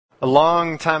A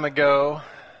long time ago,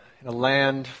 in a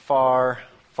land far,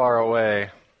 far away,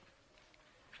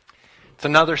 it's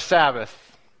another Sabbath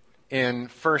in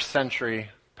first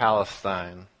century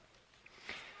Palestine.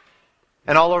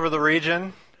 And all over the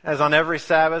region, as on every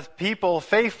Sabbath, people,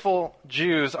 faithful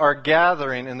Jews, are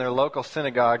gathering in their local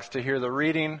synagogues to hear the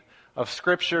reading of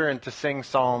Scripture and to sing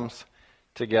psalms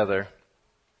together.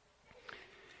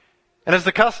 And as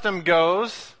the custom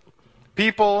goes,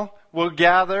 people will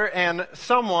gather, and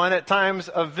someone, at times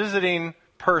a visiting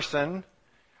person,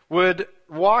 would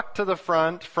walk to the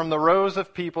front from the rows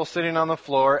of people sitting on the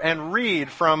floor and read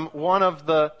from one of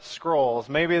the scrolls,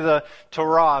 maybe the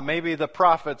Torah, maybe the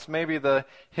prophets, maybe the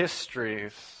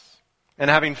histories. And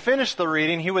having finished the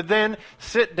reading, he would then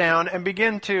sit down and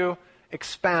begin to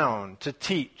expound, to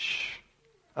teach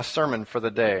a sermon for the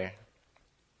day.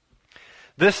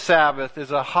 This Sabbath is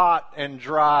a hot and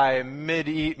dry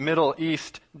Middle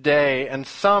East day, and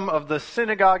some of the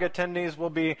synagogue attendees will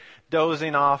be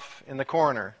dozing off in the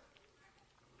corner.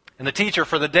 And the teacher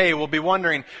for the day will be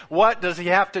wondering, what does he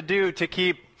have to do to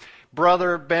keep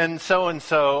Brother Ben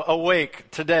so-and-so awake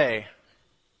today?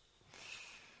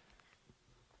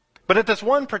 But at this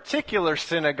one particular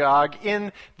synagogue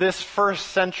in this first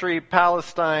century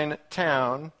Palestine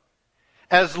town,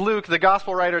 as Luke, the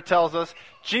gospel writer, tells us,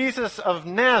 Jesus of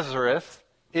Nazareth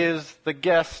is the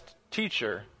guest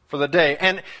teacher for the day.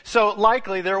 And so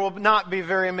likely there will not be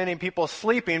very many people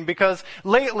sleeping, because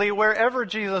lately wherever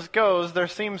Jesus goes, there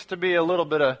seems to be a little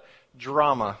bit of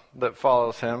drama that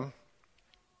follows him.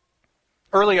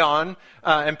 Early on,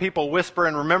 and people whisper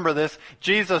and remember this,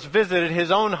 Jesus visited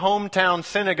his own hometown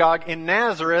synagogue in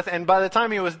Nazareth, and by the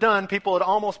time he was done, people had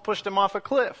almost pushed him off a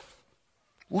cliff.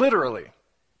 Literally.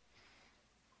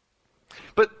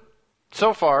 But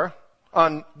so far,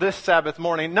 on this Sabbath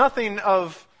morning, nothing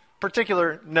of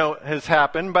particular note has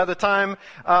happened. By the time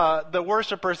the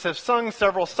worshipers have sung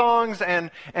several songs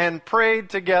and prayed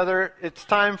together, it's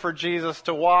time for Jesus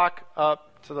to walk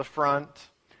up to the front.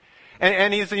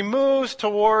 And as he moves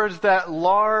towards that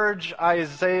large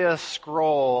Isaiah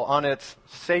scroll on its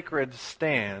sacred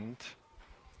stand,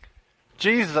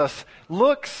 Jesus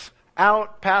looks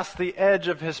out past the edge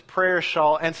of his prayer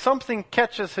shawl, and something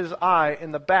catches his eye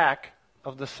in the back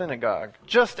of the synagogue,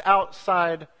 just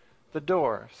outside the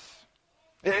doors.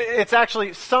 It's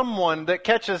actually someone that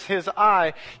catches his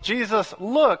eye. Jesus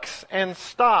looks and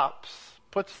stops,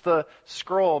 puts the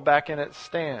scroll back in its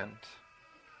stand.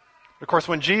 Of course,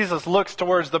 when Jesus looks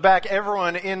towards the back,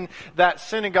 everyone in that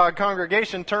synagogue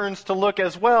congregation turns to look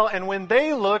as well, and when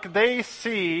they look, they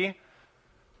see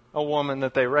a woman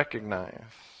that they recognize.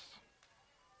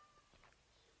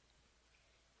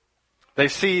 They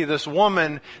see this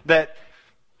woman that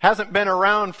hasn't been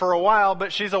around for a while,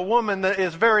 but she's a woman that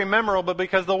is very memorable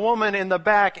because the woman in the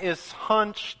back is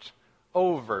hunched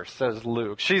over, says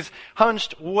Luke. She's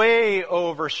hunched way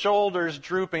over, shoulders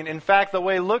drooping. In fact, the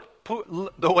way Luke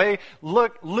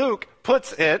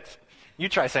puts it, you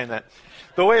try saying that.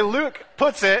 The way Luke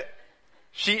puts it,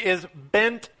 she is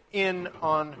bent in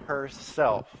on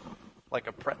herself like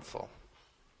a pretzel.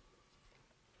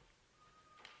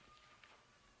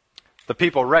 The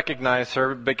people recognize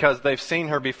her because they've seen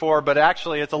her before, but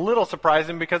actually it's a little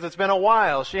surprising because it's been a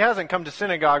while. She hasn't come to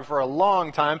synagogue for a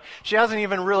long time. She hasn't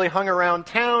even really hung around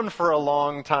town for a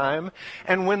long time.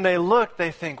 And when they look,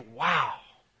 they think, wow,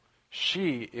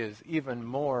 she is even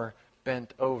more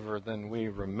bent over than we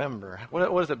remember. What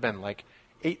has it been, like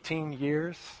 18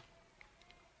 years?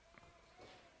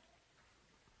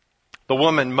 The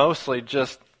woman mostly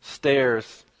just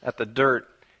stares at the dirt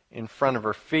in front of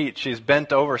her feet. She's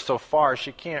bent over so far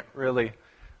she can't really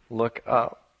look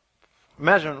up.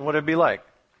 Imagine what it'd be like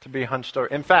to be hunched over.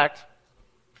 In fact,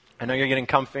 I know you're getting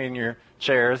comfy in your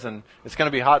chairs, and it's going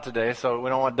to be hot today, so we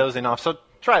don't want dozing off. So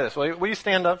try this. Will you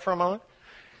stand up for a moment?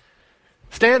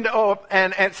 Stand up,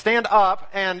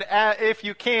 and if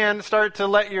you can, start to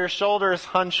let your shoulders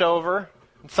hunch over.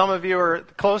 Some of you are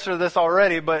closer to this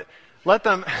already, but let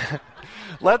them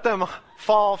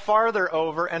fall farther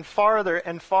over and farther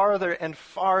and farther and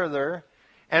farther.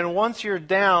 And once you're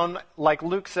down, like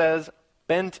Luke says,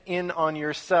 bent in on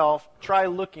yourself, try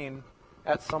looking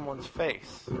at someone's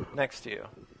face next to you.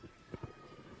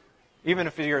 Even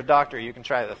if you're a doctor, you can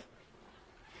try this.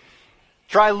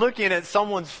 Try looking at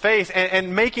someone's face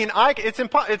and making eye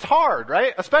contact. It's hard,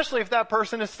 right? Especially if that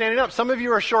person is standing up. Some of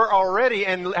you are short already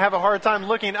and have a hard time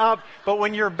looking up, but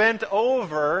when you're bent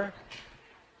over,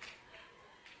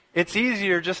 it's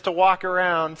easier just to walk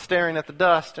around staring at the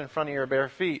dust in front of your bare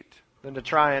feet than to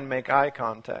try and make eye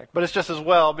contact. But it's just as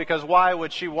well, because why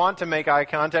would she want to make eye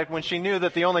contact when she knew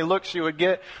that the only look she would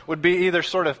get would be either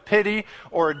sort of pity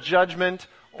or judgment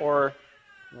or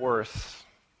worse.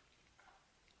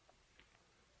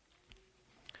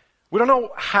 We don't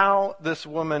know how this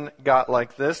woman got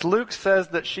like this. Luke says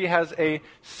that she has a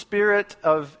spirit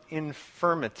of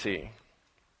infirmity.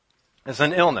 It's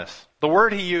an illness. The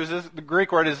word he uses, the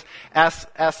Greek word is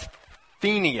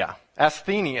asthenia.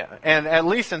 Asthenia. And at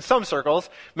least in some circles,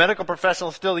 medical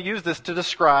professionals still use this to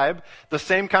describe the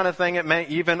same kind of thing it meant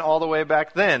even all the way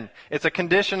back then. It's a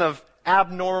condition of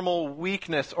abnormal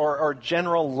weakness or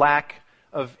general lack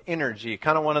of energy.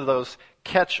 Kind of one of those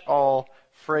catch-all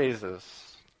phrases.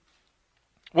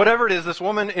 Whatever it is, this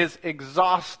woman is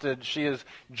exhausted. She is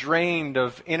drained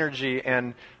of energy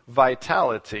and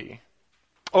vitality.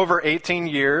 Over 18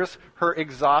 years, her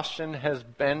exhaustion has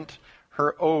bent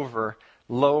her over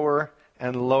lower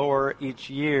and lower each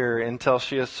year until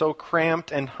she is so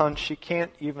cramped and hunched she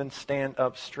can't even stand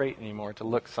up straight anymore to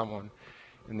look someone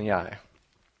in the eye.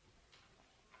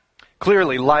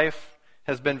 Clearly, life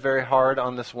has been very hard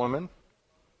on this woman.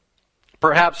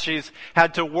 Perhaps she's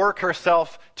had to work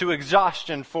herself to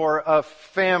exhaustion for a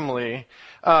family.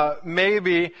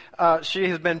 Maybe she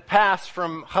has been passed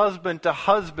from husband to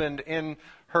husband in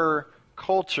her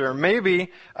culture.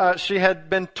 Maybe she had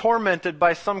been tormented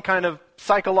by some kind of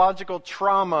psychological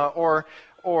trauma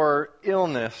or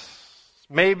illness.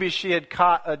 Maybe she had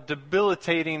caught a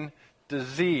debilitating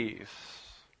disease.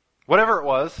 Whatever it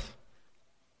was,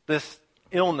 this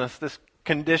illness, this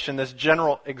condition, this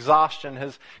general exhaustion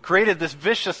has created this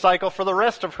vicious cycle for the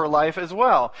rest of her life as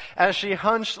well. As she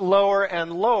hunched lower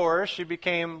and lower, she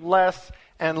became less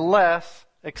and less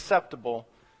acceptable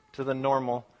to the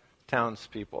normal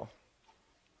townspeople.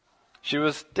 She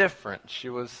was different. She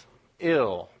was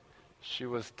ill. She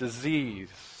was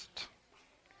diseased.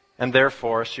 And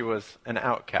therefore, she was an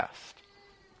outcast.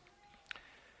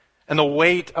 And the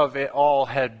weight of it all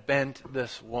had bent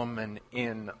this woman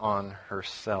in on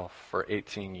herself for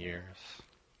 18 years.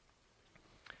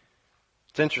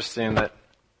 It's interesting that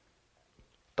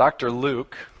Dr.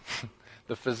 Luke,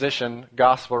 the physician,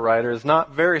 gospel writer, is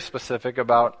not very specific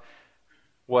about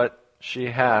what she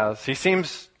has. He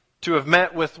seems to have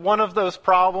met with one of those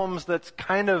problems that's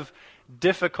kind of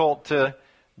difficult to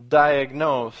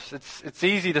diagnose. It's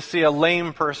easy to see a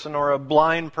lame person or a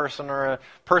blind person or a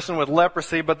person with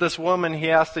leprosy, but this woman, he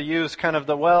has to use kind of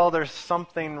there's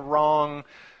something wrong.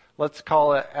 Let's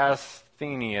call it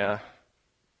asthenia.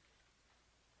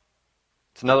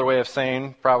 It's another way of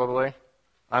saying, probably,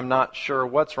 I'm not sure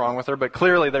what's wrong with her, but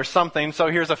clearly there's something. So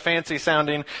here's a fancy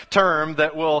sounding term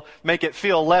that will make it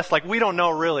feel less like we don't know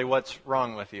really what's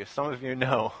wrong with you. Some of you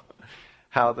know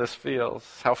how this feels,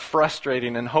 how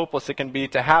frustrating and hopeless it can be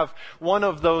to have one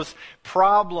of those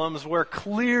problems where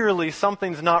clearly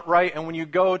something's not right, and when you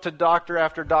go to doctor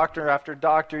after doctor after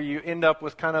doctor, you end up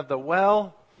with kind of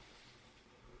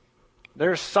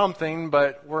there's something,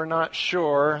 but we're not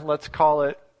sure. Let's call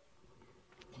it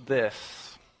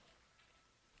this.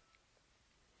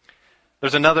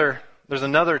 There's another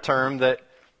term that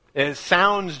it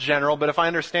sounds general, but if I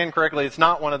understand correctly, it's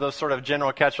not one of those sort of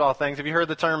general catch-all things. Have you heard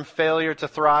the term failure to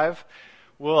thrive?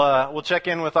 We'll check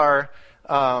in with our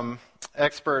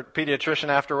expert pediatrician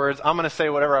afterwards. I'm going to say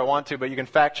whatever I want to, but you can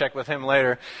fact check with him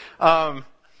later.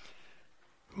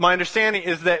 My understanding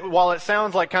is that while it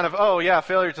sounds like kind of,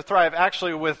 failure to thrive,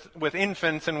 actually with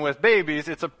infants and with babies,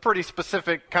 it's a pretty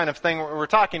specific kind of thing we're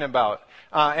talking about.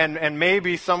 And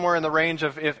maybe somewhere in the range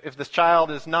of if this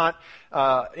child is not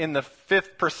in the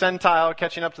 5th percentile,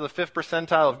 catching up to the 5th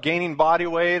percentile of gaining body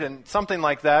weight and something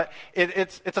like that,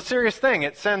 it's a serious thing.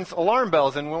 It sends alarm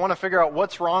bells, and we want to figure out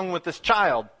what's wrong with this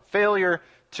child. Failure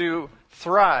to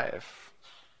thrive.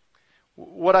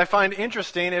 What I find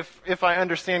interesting, if I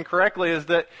understand correctly, is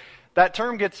that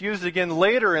term gets used again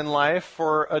later in life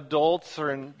for adults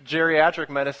or in geriatric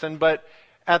medicine, but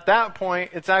at that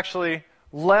point, it's actually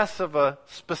less of a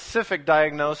specific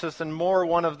diagnosis and more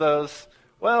one of those,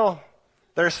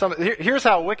 there's some. Here's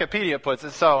how Wikipedia puts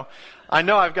it, so I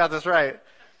know I've got this right.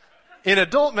 In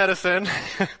adult medicine,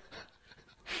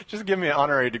 just give me an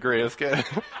honorary degree, that's good.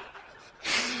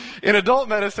 In adult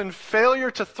medicine, failure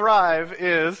to thrive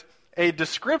is a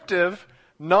descriptive,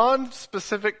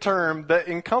 non-specific term that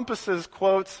encompasses,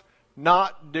 quotes,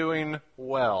 not doing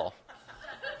well.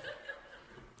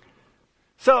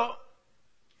 So,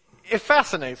 it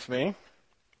fascinates me,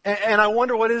 and I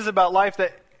wonder what it is about life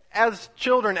that as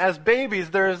children, as babies,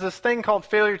 there is this thing called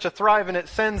failure to thrive, and it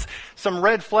sends some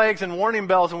red flags and warning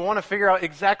bells, and we want to figure out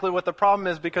exactly what the problem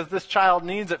is because this child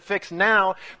needs it fixed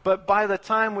now, but by the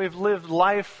time we've lived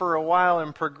life for a while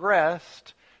and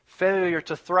progressed, failure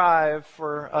to thrive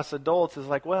for us adults is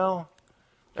like,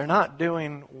 they're not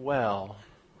doing well.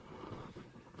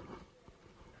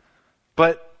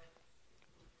 But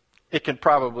it can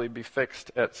probably be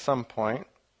fixed at some point.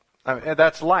 I mean,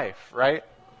 that's life, right?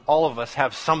 All of us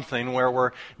have something where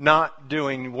we're not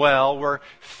doing well, we're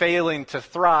failing to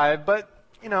thrive, but,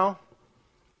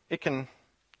 it can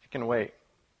wait.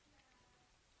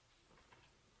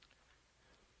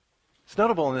 It's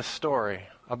notable in this story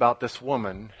about this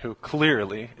woman who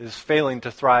clearly is failing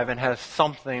to thrive and has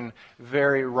something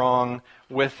very wrong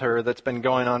with her that's been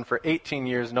going on for 18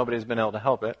 years. Nobody's been able to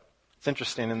help it. It's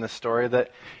interesting in this story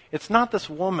that it's not this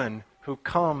woman who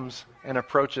comes and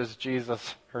approaches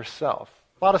Jesus herself.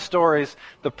 A lot of stories,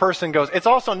 the person goes. It's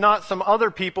also not some other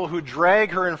people who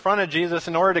drag her in front of Jesus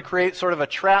in order to create sort of a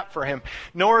trap for him.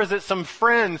 Nor is it some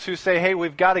friends who say, hey,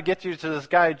 we've got to get you to this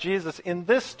guy Jesus. In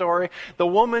this story, the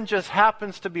woman just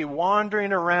happens to be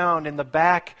wandering around in the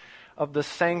back of the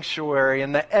sanctuary,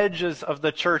 in the edges of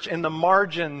the church, in the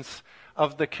margins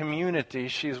of the community.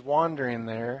 She's wandering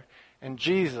there. And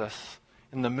Jesus,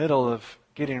 in the middle of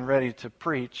getting ready to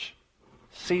preach,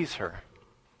 sees her.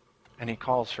 And he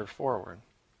calls her forward.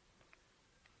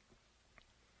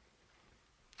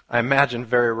 I imagine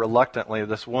very reluctantly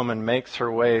this woman makes her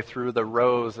way through the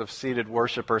rows of seated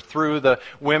worshipers, through the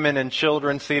women and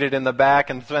children seated in the back,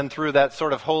 and then through that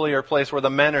sort of holier place where the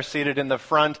men are seated in the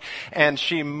front, and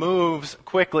she moves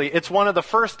quickly. It's one of the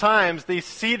first times these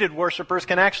seated worshipers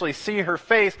can actually see her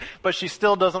face, but she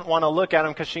still doesn't want to look at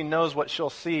them because she knows what she'll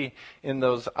see in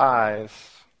those eyes.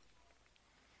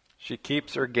 She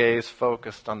keeps her gaze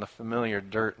focused on the familiar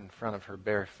dirt in front of her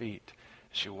bare feet.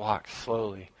 She walks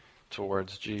slowly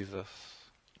towards Jesus.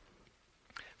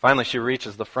 Finally, she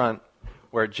reaches the front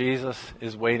where Jesus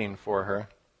is waiting for her.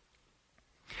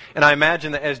 And I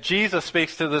imagine that as Jesus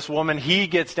speaks to this woman, he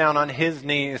gets down on his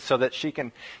knees so that she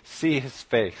can see his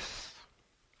face.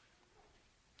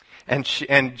 And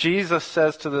Jesus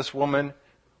says to this woman,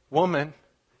 "Woman,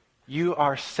 you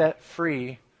are set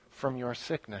free from your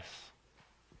sickness."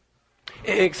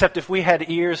 Except if we had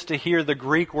ears to hear the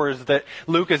Greek words that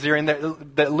Luke is hearing,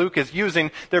 that Luke is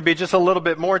using, there'd be just a little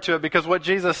bit more to it, because what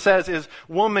Jesus says is,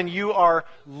 "Woman, you are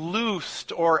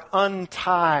loosed or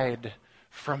untied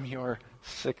from your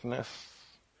sickness."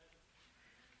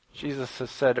 Jesus has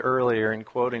said earlier, in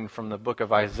quoting from the book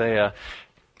of Isaiah,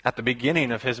 at the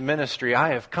beginning of his ministry, "I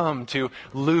have come to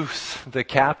loose the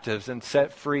captives and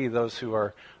set free those who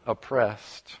are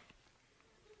oppressed."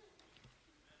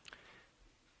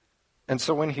 And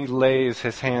so when he lays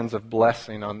his hands of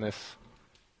blessing on this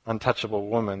untouchable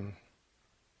woman,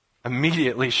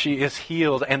 immediately she is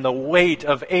healed, and the weight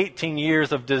of 18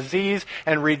 years of disease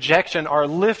and rejection are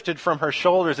lifted from her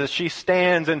shoulders as she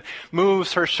stands and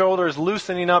moves her shoulders,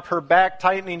 loosening up her back,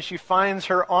 tightening. She finds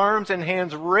her arms and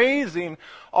hands raising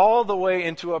all the way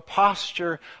into a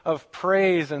posture of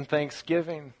praise and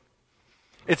thanksgiving.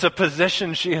 It's a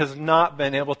position she has not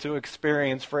been able to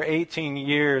experience for 18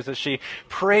 years as she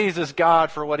praises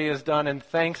God for what he has done and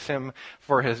thanks him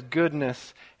for his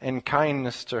goodness and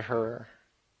kindness to her.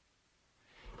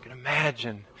 You can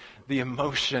imagine the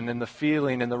emotion and the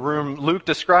feeling in the room. Luke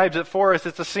describes it for us.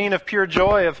 It's a scene of pure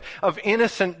joy, of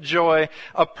innocent joy.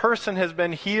 A person has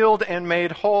been healed and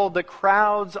made whole. The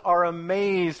crowds are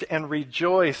amazed and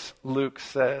rejoice, Luke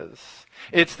says.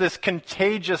 It's this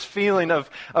contagious feeling of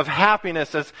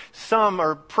happiness as some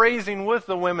are praising with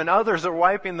the women, others are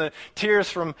wiping the tears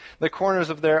from the corners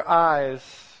of their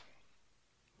eyes.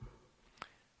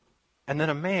 And then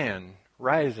a man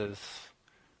rises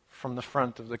from the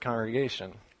front of the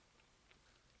congregation.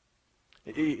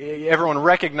 Everyone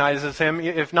recognizes him,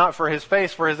 if not for his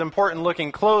face, for his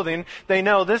important-looking clothing. They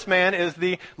know this man is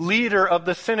the leader of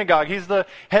the synagogue. He's the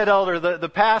head elder, the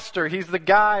pastor. He's the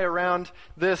guy around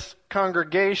this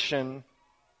congregation.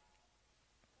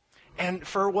 And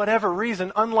for whatever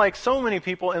reason, unlike so many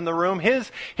people in the room,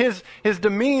 his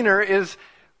demeanor is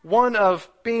one of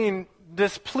being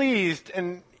displeased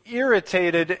and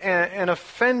irritated and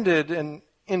offended and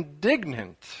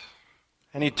indignant.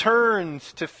 And he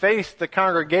turns to face the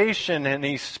congregation and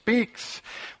he speaks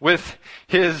with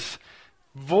his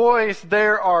voice.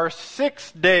 There are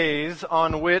 6 days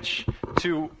on which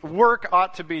work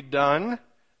ought to be done.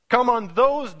 Come on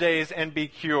those days and be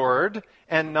cured,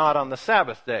 and not on the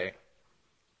Sabbath day.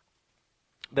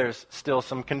 There's still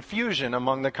some confusion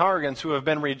among the congregants who have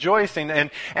been rejoicing,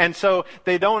 and so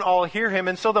they don't all hear him.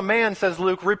 And so the man, says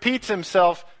Luke, repeats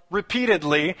himself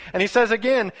repeatedly, and he says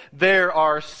again, there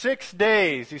are 6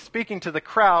 days. He's speaking to the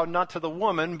crowd, not to the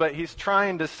woman, but he's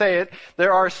trying to say it.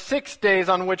 There are 6 days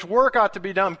on which work ought to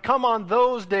be done. Come on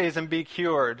those days and be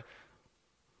cured,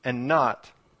 and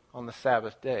not on the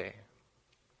Sabbath day.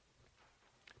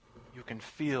 You can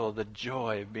feel the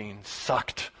joy being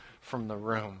sucked from the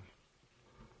room.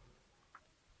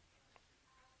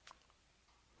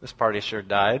 This party sure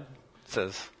died,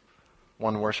 says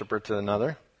one worshiper to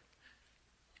another.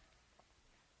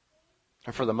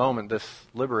 And for the moment, this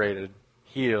liberated,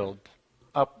 healed,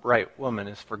 upright woman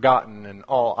is forgotten, and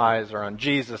all eyes are on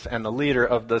Jesus and the leader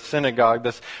of the synagogue,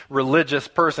 this religious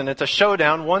person. It's a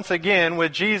showdown once again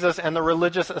with Jesus and the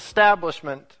religious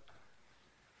establishment.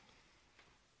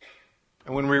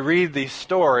 And when we read these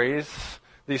stories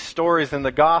in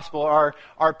the gospel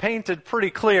are painted pretty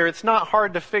clear. It's not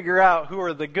hard to figure out who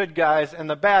are the good guys and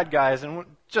the bad guys. And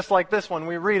just like this one,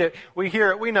 we read it, we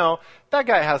hear it, we know that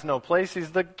guy has no place.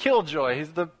 He's the killjoy.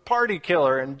 He's the party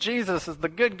killer. And Jesus is the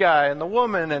good guy and the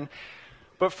woman.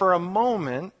 But for a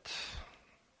moment,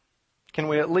 can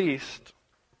we at least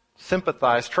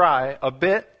sympathize, try a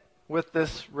bit with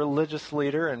this religious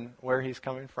leader and where he's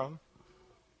coming from?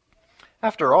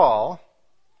 After all,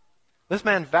 this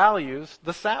man values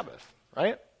the Sabbath,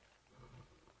 right?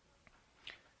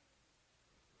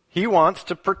 He wants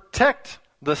to protect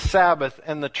the Sabbath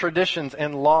and the traditions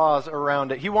and laws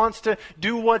around it. He wants to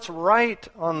do what's right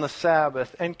on the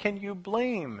Sabbath. And can you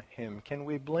blame him? Can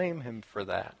we blame him for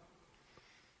that?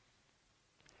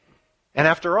 And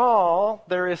after all,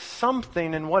 there is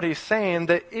something in what he's saying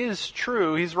that is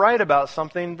true. He's right about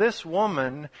something. This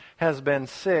woman has been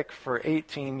sick for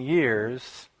 18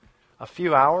 years. A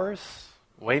few hours,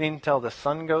 waiting till the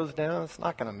sun goes down, it's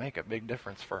not going to make a big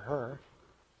difference for her.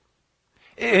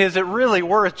 Is it really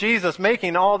worth Jesus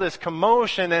making all this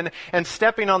commotion and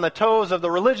stepping on the toes of the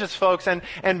religious folks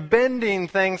and bending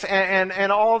things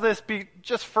and all this be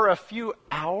just for a few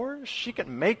hours? She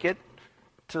can make it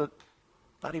to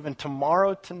not even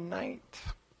tomorrow, tonight.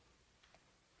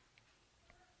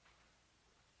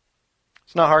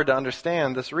 It's not hard to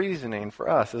understand this reasoning for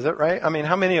us, is it, right? I mean,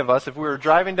 how many of us, if we were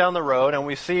driving down the road and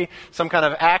we see some kind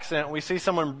of accident, we see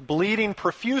someone bleeding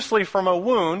profusely from a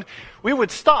wound, we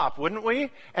would stop, wouldn't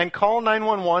we? And call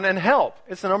 911 and help.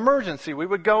 It's an emergency. We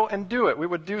would go and do it. We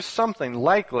would do something,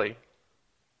 likely.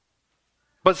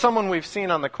 But someone we've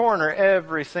seen on the corner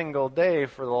every single day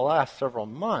for the last several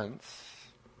months,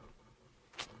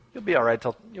 you'll be all right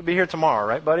you'll be here tomorrow,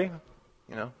 right, buddy?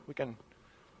 You know, we can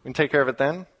take care of it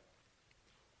then.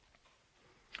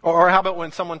 Or how about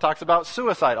when someone talks about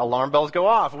suicide? Alarm bells go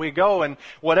off. We go and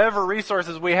whatever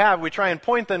resources we have, we try and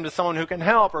point them to someone who can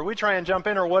help, or we try and jump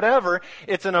in or whatever.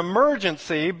 It's an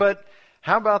emergency, but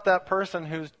how about that person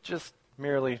who's just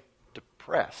merely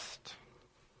depressed?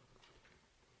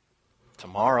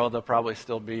 Tomorrow they'll probably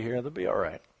still be here. They'll be all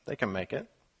right. They can make it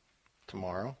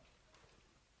tomorrow.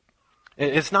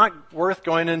 It's not worth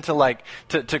going into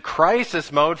to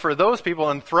crisis mode for those people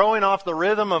and throwing off the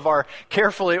rhythm of our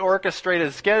carefully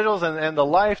orchestrated schedules and the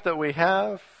life that we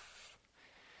have.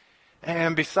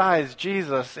 And besides,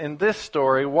 Jesus, in this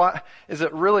story, is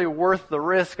it really worth the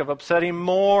risk of upsetting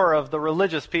more of the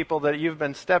religious people that you've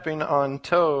been stepping on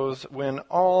toes when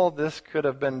all this could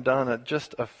have been done at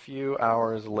just a few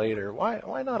hours later?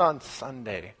 Why not on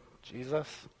Sunday, Jesus?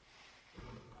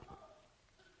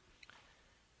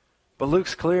 But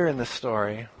Luke's clear in this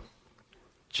story.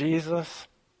 Jesus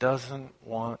doesn't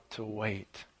want to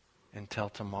wait until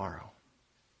tomorrow.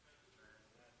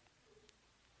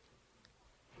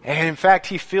 And in fact,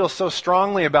 he feels so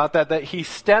strongly about that he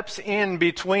steps in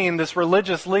between this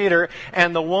religious leader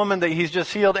and the woman that he's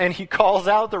just healed, and he calls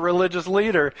out the religious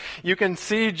leader. You can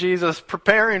see Jesus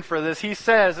preparing for this. He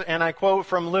says, and I quote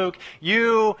from Luke,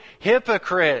 "You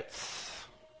hypocrites."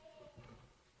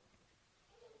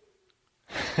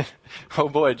 Oh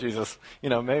boy, Jesus,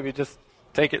 maybe just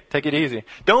take it easy.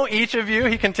 "Don't each of you,"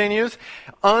 he continues,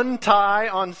 "untie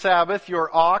on Sabbath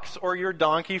your ox or your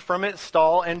donkey from its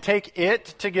stall and take it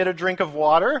to get a drink of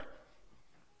water?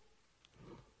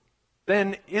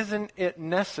 Then isn't it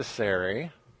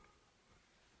necessary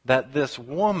that this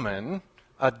woman,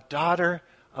 a daughter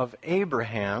of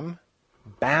Abraham,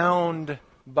 bound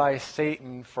by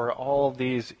Satan for all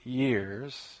these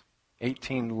years,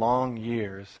 18 long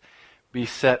years, be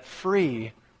set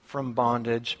free from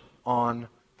bondage on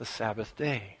the Sabbath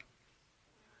day?"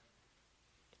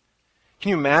 Can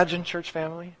you imagine, church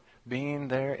family, being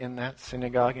there in that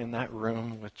synagogue, in that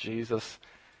room with Jesus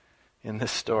in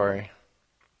this story?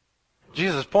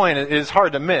 Jesus' point is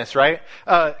hard to miss, right?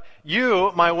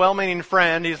 You, my well-meaning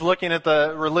friend, he's looking at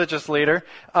the religious leader,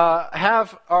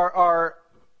 are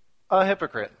a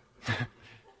hypocrite.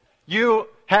 You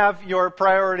have your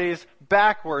priorities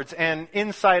backwards and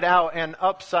inside out and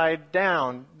upside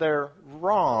down. They're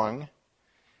wrong.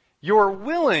 You're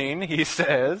willing, he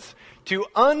says, to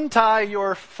untie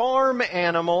your farm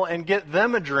animal and get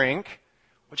them a drink,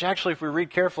 which actually, if we read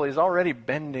carefully, is already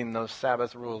bending those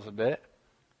Sabbath rules a bit.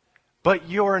 But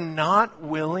you're not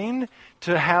willing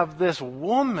to have this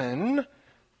woman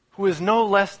who is no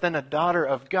less than a daughter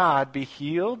of God, be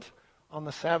healed on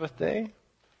the Sabbath day?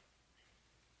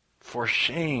 For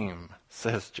shame,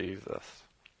 says Jesus.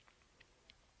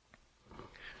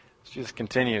 Jesus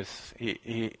continues.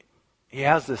 He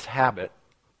has this habit.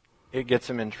 It gets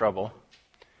him in trouble.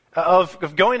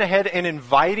 Of going ahead and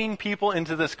inviting people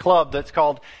into this club that's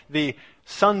called the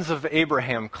Sons of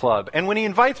Abraham Club. And when he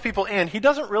invites people in, he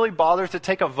doesn't really bother to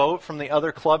take a vote from the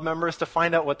other club members to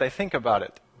find out what they think about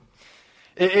it.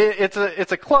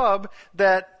 It's a club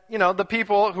that, you know, the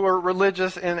people who are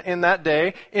religious in that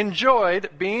day enjoyed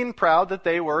being proud that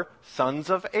they were sons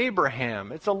of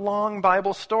Abraham. It's a long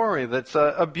Bible story that's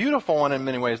a beautiful one in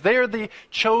many ways. They are the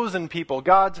chosen people,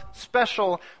 God's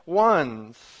special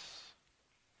ones.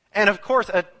 And of course,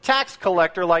 a tax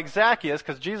collector like Zacchaeus,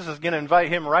 because Jesus is going to invite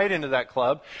him right into that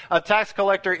club, a tax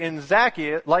collector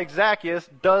like Zacchaeus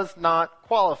does not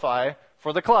qualify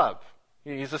for the club.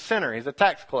 He's a sinner. He's a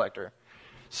tax collector.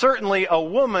 Certainly, a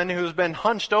woman who's been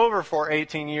hunched over for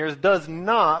 18 years does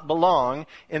not belong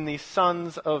in the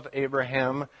Sons of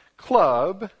Abraham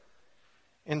Club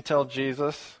until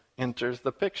Jesus enters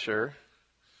the picture,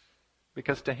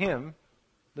 because to him,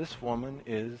 this woman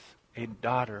is a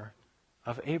daughter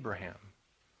of Abraham,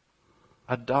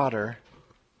 a daughter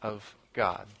of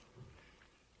God.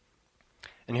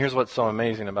 And here's what's so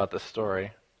amazing about this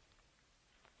story.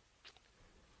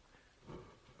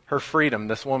 Her freedom,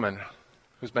 this woman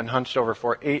who's been hunched over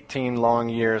for 18 long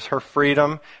years, her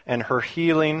freedom and her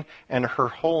healing and her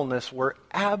wholeness were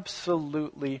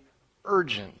absolutely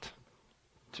urgent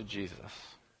to Jesus.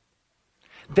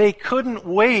 They couldn't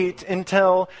wait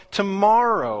until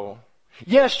tomorrow.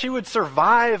 Yes, she would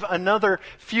survive another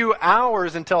few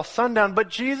hours until sundown, but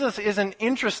Jesus isn't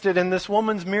interested in this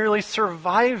woman's merely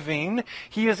surviving.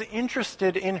 He is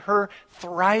interested in her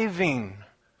thriving.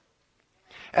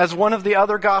 As one of the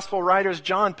other gospel writers,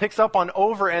 John, picks up on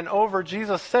over and over,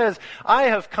 Jesus says, I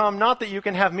have come not that you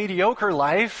can have mediocre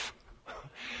life,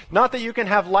 not that you can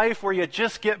have life where you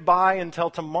just get by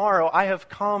until tomorrow. I have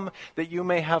come that you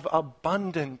may have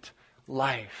abundant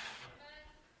life.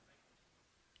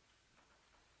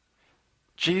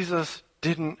 Jesus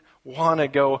didn't want to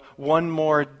go one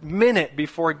more minute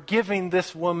before giving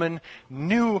this woman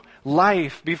new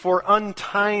life, before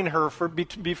untying her,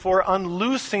 before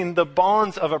unloosing the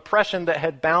bonds of oppression that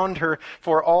had bound her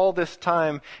for all this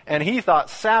time. And he thought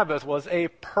Sabbath was a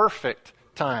perfect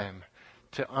time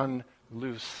to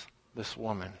unloose this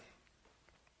woman.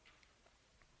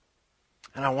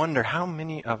 And I wonder how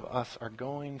many of us are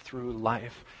going through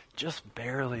life just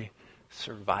barely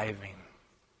surviving.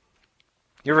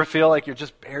 You ever feel like you're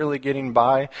just barely getting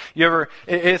by?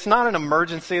 It's not an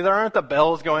emergency. There aren't the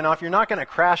bells going off. You're not going to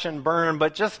crash and burn,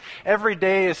 but just every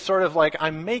day is sort of like,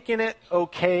 I'm making it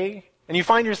okay. And you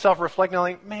find yourself reflecting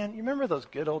like, man, you remember those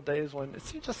good old days when it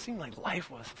just seemed like life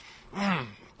was,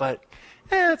 but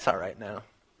it's all right now.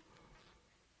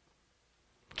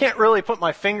 Can't really put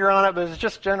my finger on it, but it's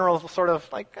just general sort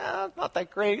of like, not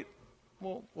that great.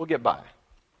 We'll get by.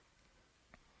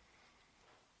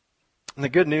 And the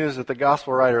good news that the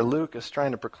gospel writer Luke is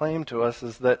trying to proclaim to us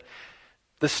is that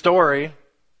this story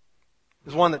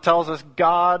is one that tells us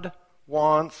God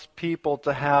wants people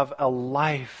to have a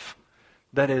life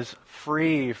that is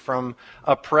free from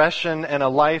oppression, and a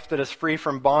life that is free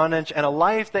from bondage, and a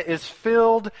life that is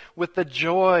filled with the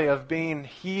joy of being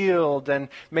healed and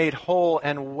made whole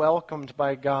and welcomed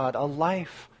by God. A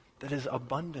life that is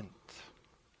abundant.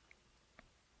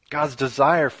 God's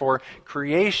desire for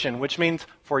creation, which means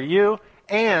for you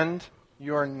and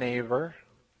your neighbor.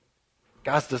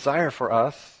 God's desire for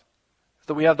us is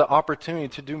that we have the opportunity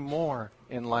to do more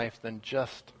in life than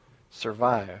just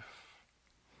survive.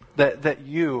 That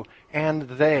you and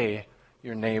they,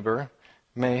 your neighbor,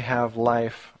 may have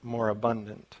life more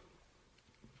abundant.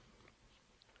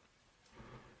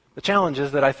 The challenge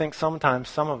is that I think sometimes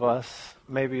some of us,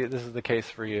 maybe this is the case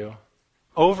for you,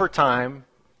 over time,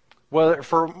 whether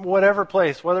for whatever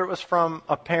place, whether it was from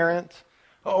a parent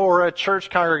or a church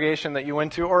congregation that you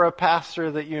went to, or a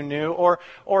pastor that you knew,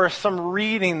 or some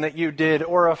reading that you did,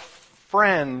 or a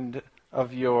friend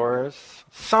of yours,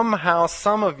 somehow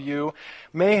some of you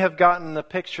may have gotten the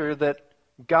picture that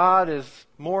God is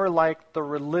more like the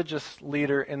religious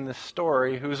leader in this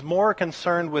story, who's more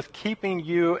concerned with keeping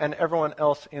you and everyone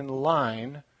else in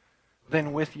line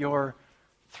than with your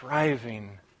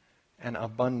thriving and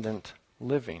abundant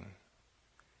living.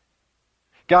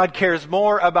 God cares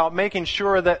more about making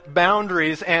sure that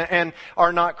boundaries and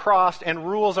are not crossed and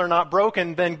rules are not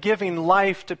broken than giving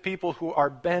life to people who are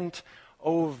bent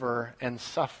over and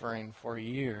suffering for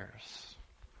years.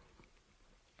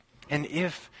 And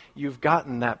if you've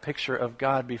gotten that picture of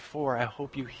God before, I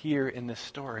hope you hear in this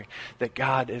story that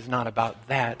God is not about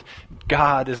that.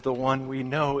 God is the one we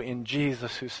know in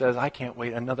Jesus who says, I can't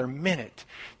wait another minute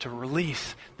to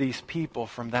release these people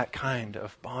from that kind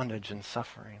of bondage and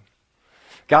suffering.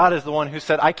 God is the one who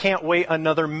said, I can't wait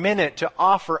another minute to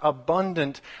offer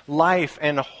abundant life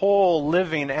and whole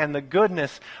living and the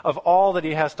goodness of all that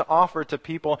he has to offer to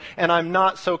people. And I'm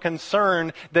not so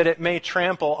concerned that it may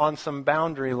trample on some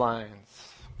boundary lines.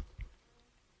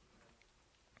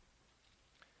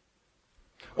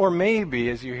 Or maybe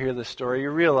as you hear this story,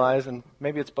 you realize, and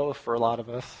maybe it's both for a lot of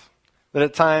us, that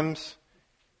at times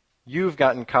you've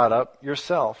gotten caught up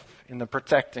yourself in the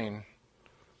protecting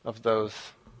of those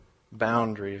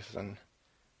boundaries, and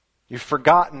you've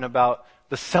forgotten about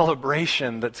the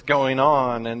celebration that's going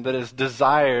on and that is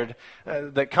desired,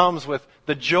 that comes with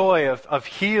the joy of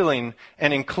healing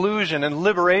and inclusion and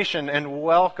liberation and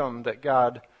welcome that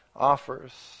God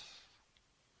offers.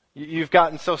 You've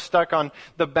gotten so stuck on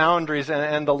the boundaries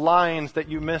and the lines that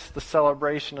you miss the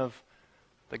celebration of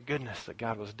the goodness that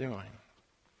God was doing.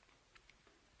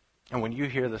 And when you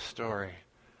hear this story,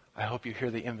 I hope you hear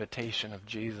the invitation of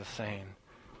Jesus saying,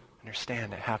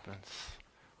 understand it happens,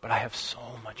 but I have so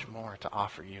much more to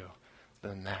offer you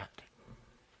than that.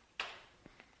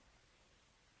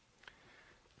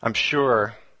 I'm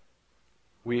sure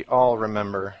we all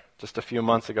remember just a few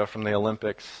months ago from the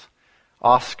Olympics,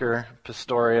 Oscar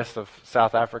Pistorius of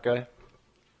South Africa.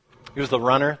 He was the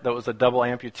runner that was a double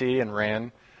amputee and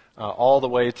ran all the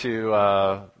way to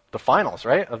the finals,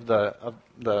 right, of the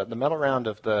medal round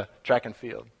of the track and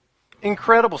field.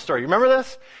 Incredible story. You remember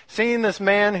this? Seeing this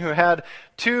man who had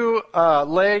two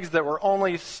legs that were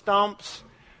only stumps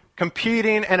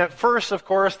competing. And at first, of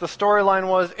course, the storyline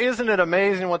was, isn't it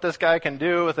amazing what this guy can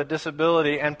do with a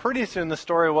disability? And pretty soon the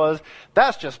story was,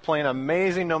 that's just plain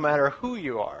amazing no matter who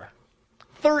you are.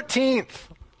 13th.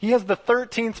 He has the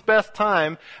 13th best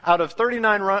time out of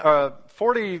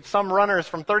 40-some runners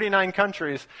from 39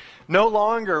 countries. No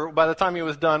longer, by the time he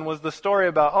was done, was the story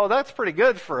about, oh, that's pretty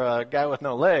good for a guy with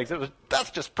no legs. It was, that's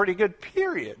just pretty good,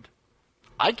 period.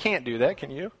 I can't do that,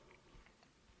 can you?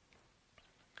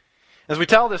 As we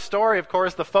tell this story, of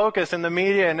course, the focus in the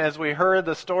media, and as we heard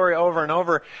the story over and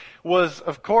over, was,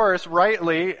 of course,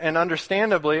 rightly and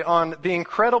understandably on the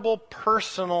incredible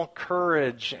personal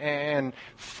courage and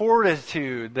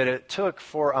fortitude that it took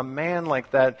for a man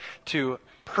like that to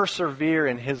persevere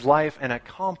in his life and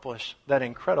accomplish that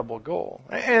incredible goal.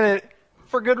 And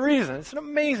for good reason. It's an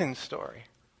amazing story.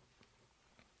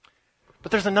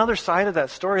 But there's another side of that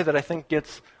story that I think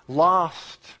gets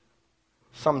lost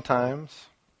sometimes.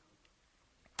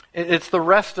 It's the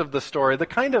rest of the story, the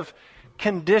kind of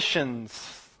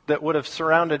conditions that would have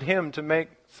surrounded him to make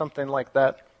something like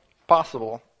that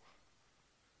possible.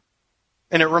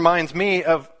 And it reminds me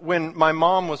of when my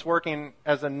mom was working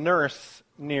as a nurse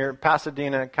near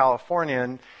Pasadena, California,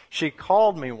 and she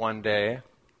called me one day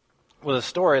with a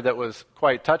story that was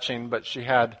quite touching, but she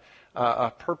had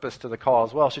a purpose to the call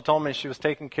as well. She told me she was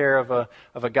taking care of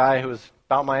a guy who was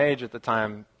about my age at the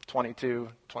time, 22,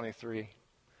 23.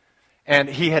 And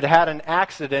he had had an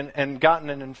accident and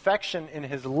gotten an infection in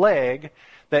his leg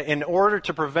that in order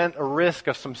to prevent a risk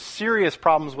of some serious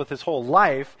problems with his whole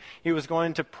life, he was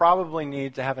going to probably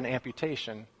need to have an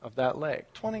amputation of that leg.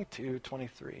 22,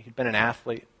 23. He'd been an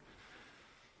athlete.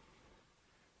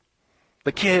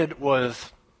 The kid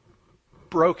was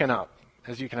broken up,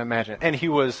 as you can imagine. And he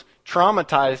was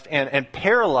traumatized and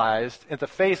paralyzed at the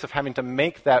face of having to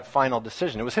make that final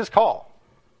decision. It was his call.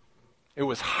 It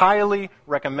was highly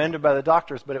recommended by the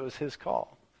doctors, but it was his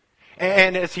call.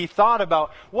 And as he thought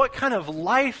about, what kind of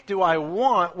life do I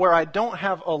want where I don't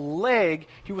have a leg,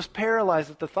 he was paralyzed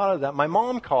at the thought of that. My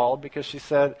mom called because she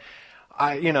said,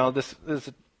 this is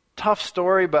a tough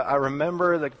story, but I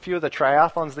remember that a few of the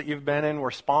triathlons that you've been in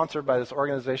were sponsored by this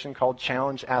organization called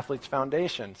Challenge Athletes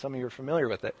Foundation. Some of you are familiar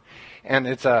with it. And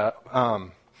it's a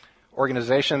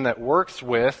organization that works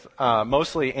with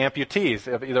mostly amputees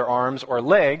of either arms or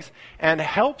legs and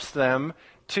helps them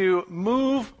to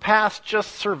move past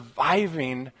just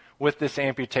surviving with this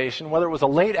amputation, whether it was a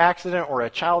late accident or a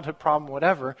childhood problem,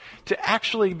 whatever, to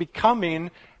actually becoming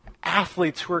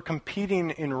athletes who are competing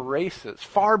in races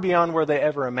far beyond where they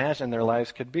ever imagined their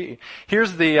lives could be.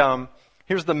 Here's the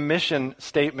mission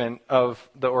statement of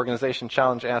the organization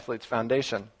Challenge Athletes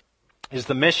Foundation. Is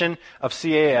the mission of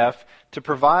CAF to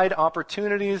provide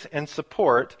opportunities and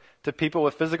support to people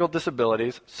with physical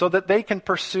disabilities so that they can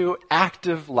pursue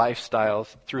active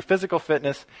lifestyles through physical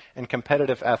fitness and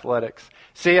competitive athletics.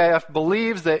 CAF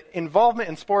believes that involvement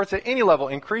in sports at any level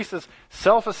increases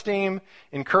self-esteem,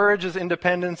 encourages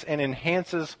independence, and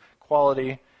enhances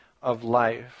quality of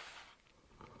life.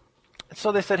 And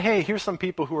so they said, hey, here's some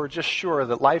people who are just sure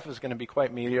that life is going to be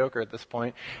quite mediocre at this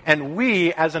point. And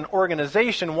we, as an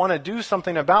organization, want to do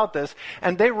something about this.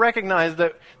 And they recognized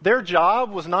that their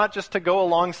job was not just to go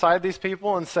alongside these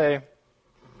people and say,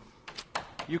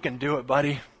 you can do it,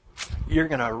 buddy. You're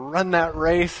going to run that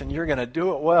race and you're going to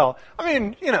do it well. I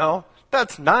mean,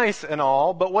 that's nice and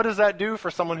all, but what does that do for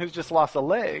someone who's just lost a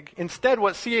leg? Instead,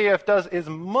 what CAF does is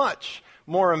much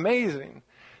more amazing.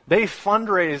 They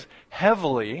fundraise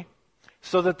heavily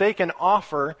so that they can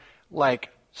offer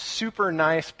super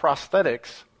nice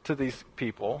prosthetics to these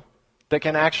people that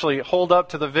can actually hold up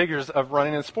to the vigors of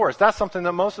running in sports. That's something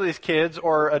that most of these kids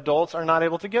or adults are not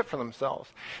able to get for themselves.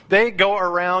 They go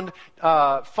around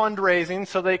fundraising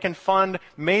so they can fund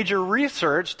major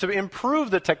research to improve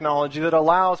the technology that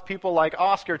allows people like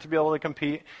Oscar to be able to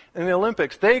compete in the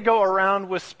Olympics. They go around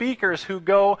with speakers who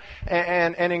go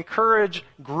and encourage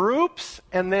groups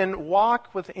and then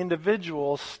walk with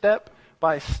individuals step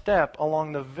by step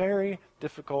along the very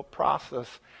difficult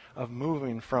process of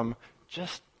moving from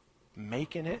just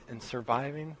making it and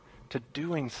surviving to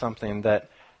doing something that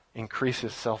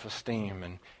increases self-esteem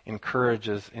and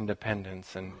encourages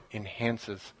independence and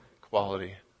enhances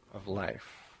quality of life.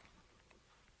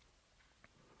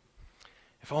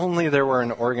 If only there were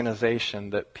an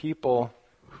organization that people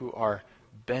who are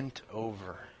bent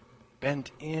over,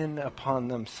 bent in upon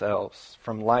themselves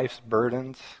from life's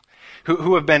burdens,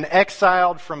 who have been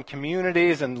exiled from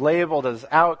communities and labeled as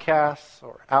outcasts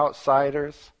or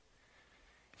outsiders.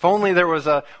 If only there was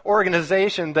an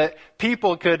organization that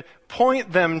people could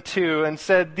point them to and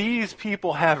said, these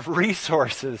people have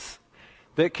resources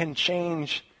that can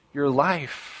change your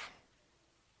life.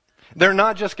 They're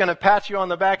not just going to pat you on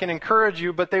the back and encourage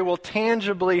you, but they will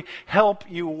tangibly help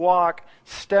you walk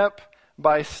step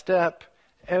by step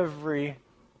every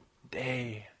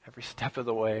day, every step of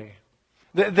the way.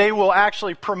 They will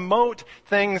actually promote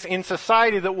things in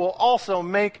society that will also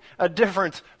make a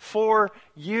difference for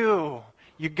you.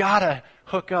 You gotta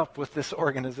hook up with this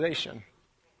organization.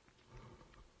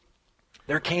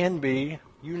 There can be,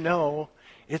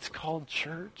 it's called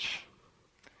church.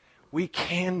 We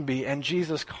can be, and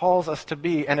Jesus calls us to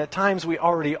be, and at times we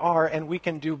already are, and we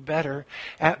can do better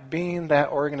at being that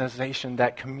organization,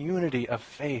 that community of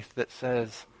faith that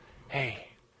says, hey,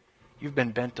 you've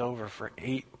been bent over for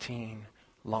 18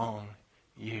 long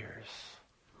years,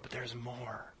 but there's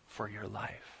more for your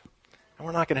life. And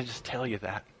we're not going to just tell you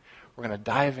that. We're going to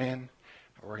dive in, and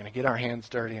we're going to get our hands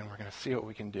dirty, and we're going to see what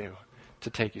we can do to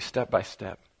take you step by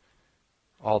step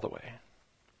all the way.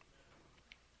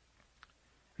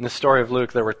 In the story of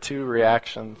Luke, there were two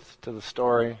reactions to the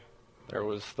story. There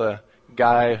was the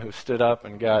guy who stood up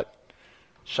and got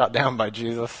shot down by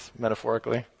Jesus,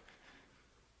 metaphorically.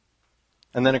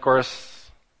 And then, of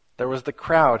course, there was the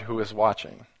crowd who was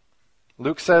watching.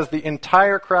 Luke says the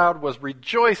entire crowd was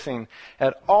rejoicing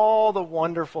at all the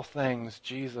wonderful things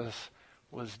Jesus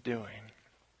was doing.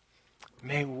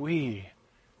 May we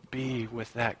be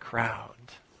with that crowd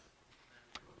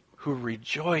who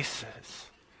rejoices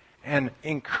and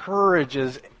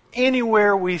encourages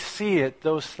anywhere we see it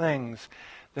those things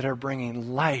that are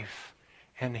bringing life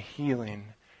and healing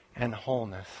and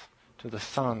wholeness to the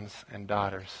sons and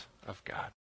daughters of God.